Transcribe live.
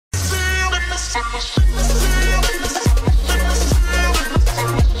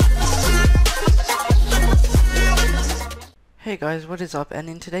Hey guys, what is up? And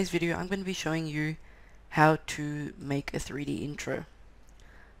in today's video I'm going to be showing you how to make a 3D intro.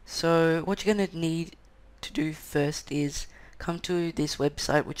 So what you're going to need to do first is come to this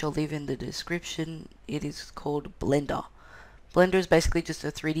website, which I'll leave in the description. It is called Blender. Blender is basically just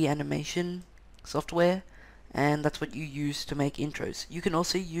a 3D animation software, and that's what you use to make intros. You can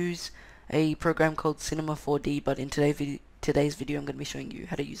also use a program called Cinema 4D, but in today's video I'm going to be showing you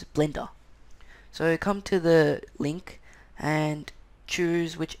how to use Blender. So come to the link and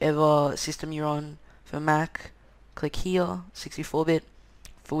choose whichever system you're on. For Mac, click here, 64-bit.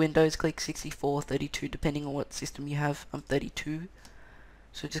 For Windows, click 64, 32, depending on what system you have. I'm 32.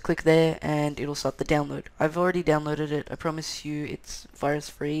 So just click there and it'll start the download. I've already downloaded it. I promise you it's virus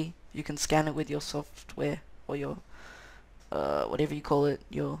free. You can scan it with your software or your whatever you call it,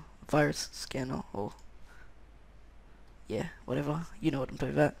 your virus scanner, or yeah, whatever, you know what I'm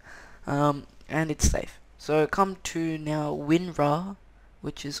talking about. And it's safe. So come to now WinRAR,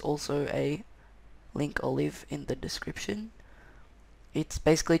 which is also a link I'll leave in the description. It's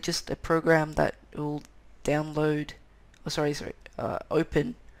basically just a program that will download,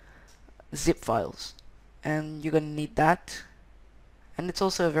 open zip files, and you're going to need that. And it's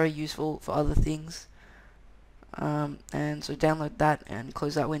also very useful for other things. And so download that and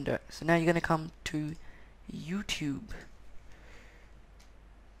close that window. So now you're going to come to YouTube,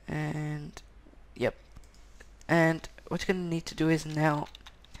 and yep. And what you're going to need to do is now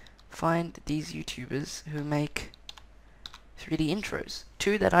find these YouTubers who make 3D intros.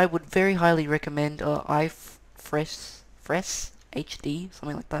 Two that I would very highly recommend are Fresh HD,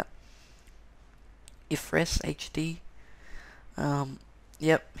 something like that. Fresh HD.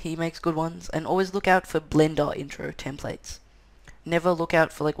 Yep, he makes good ones. And always look out for Blender intro templates. Never look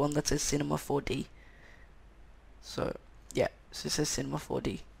out for like one that says Cinema 4D. So yeah, so it says Cinema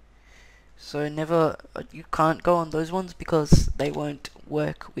 4D. So never, you can't go on those ones because they won't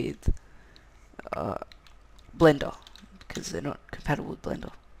work with Blender, because they're not compatible with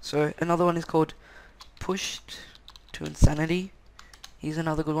Blender. So another one is called Pushed to Insanity. He's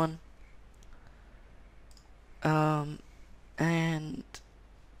another good one. And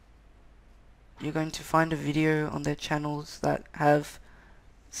you're going to find a video on their channels that have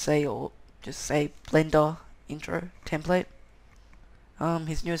just say Blender intro template.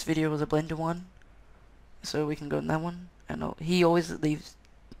 His newest video was a Blender one, so we can go in that one. And he always leaves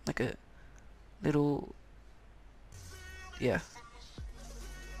like a little, yeah.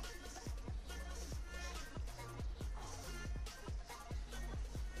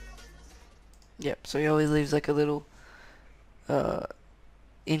 Yep, so he always leaves like a little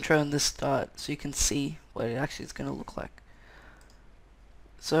intro in the start, so you can see what it actually is going to look like.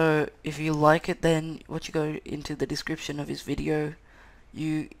 So if you like it, then what you go into the description of his video,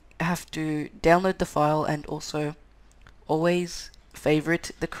 you have to download the file and also always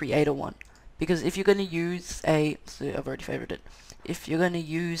favorite the creator one, because if you're going to use so I've already favorited it. If you're going to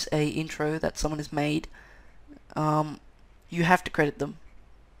use a intro that someone has made, you have to credit them.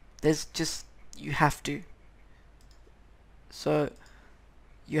 You have to. So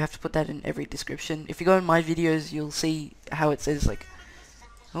you have to put that in every description. If you go in my videos, you'll see how it says like,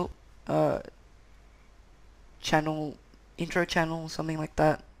 intro channel, something like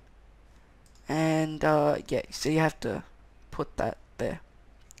that. And yeah, so you have to put that there.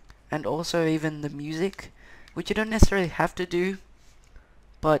 And also even the music, which you don't necessarily have to do,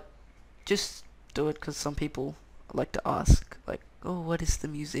 but just do it because some people like to ask, like, oh, what is the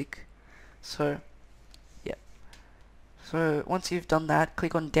music? So yeah. So once you've done that,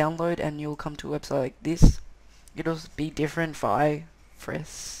 click on download and you'll come to a website like this. It'll be different for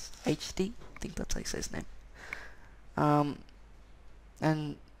Fresh HD, I think that's how you say his name.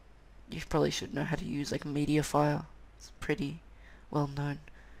 And you probably should know how to use like MediaFire. It's pretty well known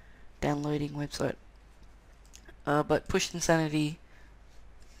downloading website. But Pushed Insanity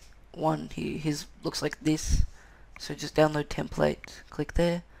one, his looks like this. So just download template, click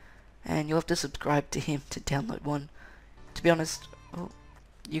there, and you'll have to subscribe to him to download one. To be honest,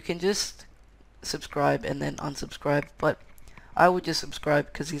 you can just subscribe and then unsubscribe, but I would just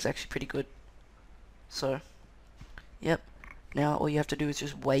subscribe because he's actually pretty good. So yep, now all you have to do is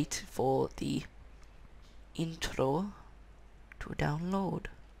just wait for the intro to download.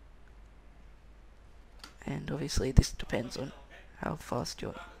 And obviously this depends on how fast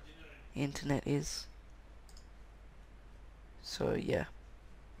your internet is. So yeah,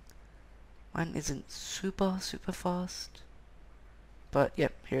 mine isn't super fast, but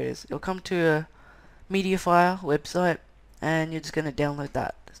yep, here it is. You'll come to a MediaFire website and you're just going to download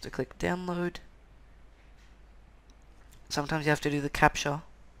that. Just to click download. Sometimes you have to do the captcha.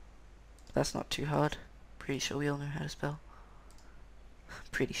 That's not too hard. Pretty sure we all know how to spell.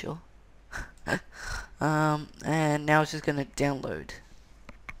 Pretty sure. And now it's just gonna download.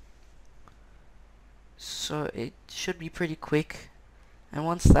 So it should be pretty quick. And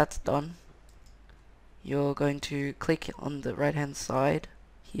once that's done, you're going to click on the right hand side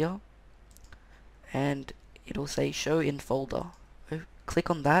here, and it'll say show in folder. Click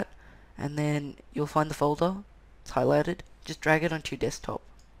on that, and then you'll find the folder. It's highlighted. Just drag it onto your desktop.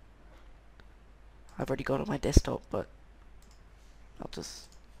 I've already got it on my desktop, but I'll just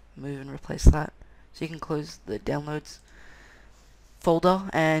move and replace that. So you can close the downloads folder,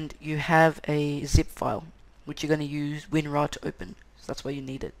 and you have a zip file which you're going to use WinRAR to open. So that's why you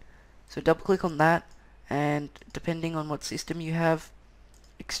need it. So double click on that, and depending on what system you have,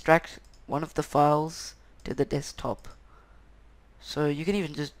 extract one of the files to the desktop. So you can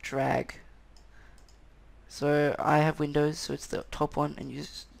even just drag. So I have Windows, so it's the top one, and you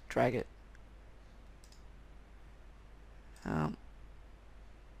just drag it.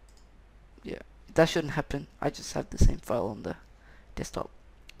 Yeah, that shouldn't happen. I just have the same file on the desktop.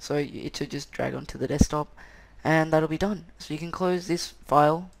 So it should just drag onto the desktop, and that'll be done. So you can close this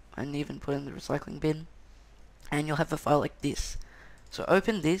file and even put it in the recycling bin, and you'll have a file like this. So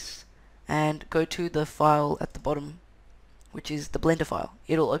open this and go to the file at the bottom, which is the Blender file.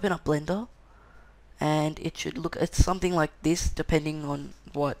 It'll open up Blender, and it should look at something like this depending on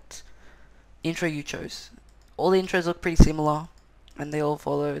what intro you chose. All the intros look pretty similar, and they all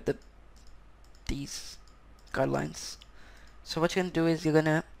follow these guidelines. So what you're going to do is you're going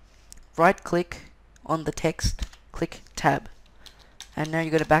to right click on the text, click tab, and now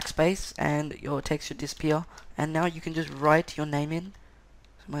you go to backspace and your text should disappear, and now you can just write your name in.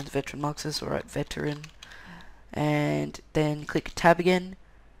 So mine's Veteran Marxist, so write veteran, and then click tab again,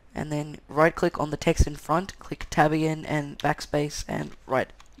 and then right click on the text in front, click tab again and backspace and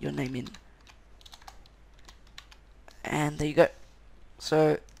write your name in. And there you go.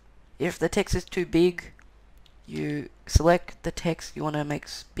 So if the text is too big, you select the text you want to make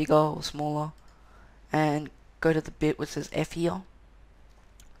bigger or smaller, and go to the bit which says F here,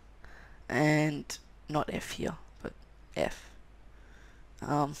 and not F here, but F.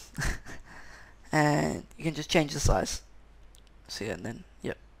 And you can just change the size. So yeah, and then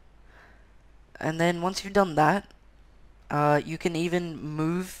yep. And then once you've done that, you can even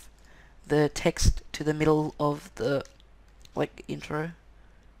move the text to the middle of the intro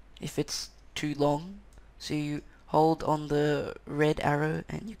if it's too long. So you hold on the red arrow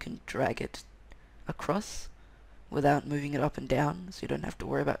and you can drag it across without moving it up and down, so you don't have to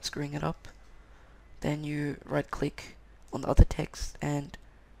worry about screwing it up. Then you right click on the other text and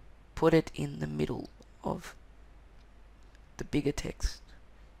put it in the middle of the bigger text,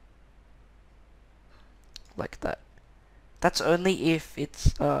 like that. That's only if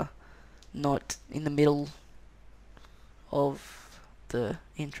it's not in the middle of the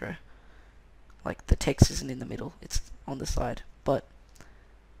intro. Like the text isn't in the middle, it's on the side, but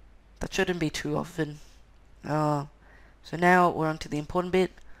that shouldn't be too often. So now we're on to the important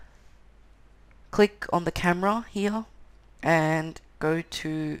bit. Click on the camera here and go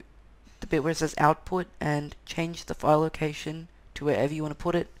to the bit where it says output and change the file location to wherever you want to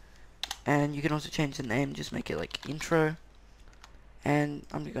put it. And you can also change the name, just make it like intro. And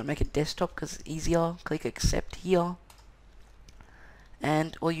I'm going to make it desktop because it's easier. Click accept here.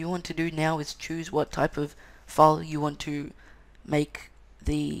 And all you want to do now is choose what type of file you want to make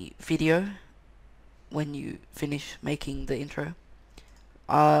the video when you finish making the intro.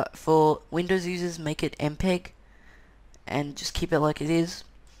 For Windows users, make it MPEG and just keep it like it is.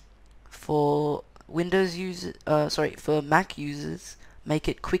 For Windows users, for Mac users, make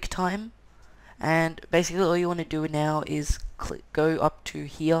it QuickTime. And basically all you want to do now is go up to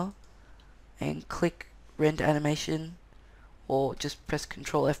here and click render animation, or just press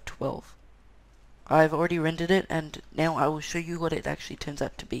Ctrl F12. I've already rendered it, and now I will show you what it actually turns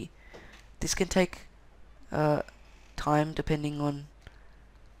out to be. This can take time depending on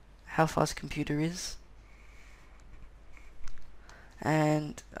how fast the computer is.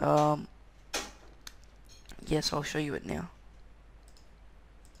 And yes, I'll show you it now.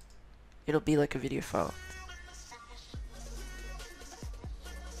 It'll be like a video file.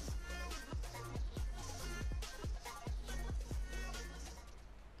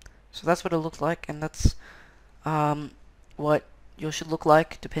 So that's what it looks like, and that's what yours should look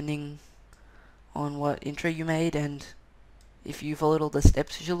like depending on what intro you made, and if you followed all the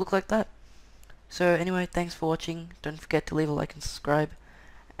steps it should look like that. So anyway, thanks for watching. Don't forget to leave a like and subscribe,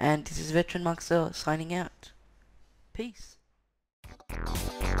 and this is Veteran Marxist signing out. Peace.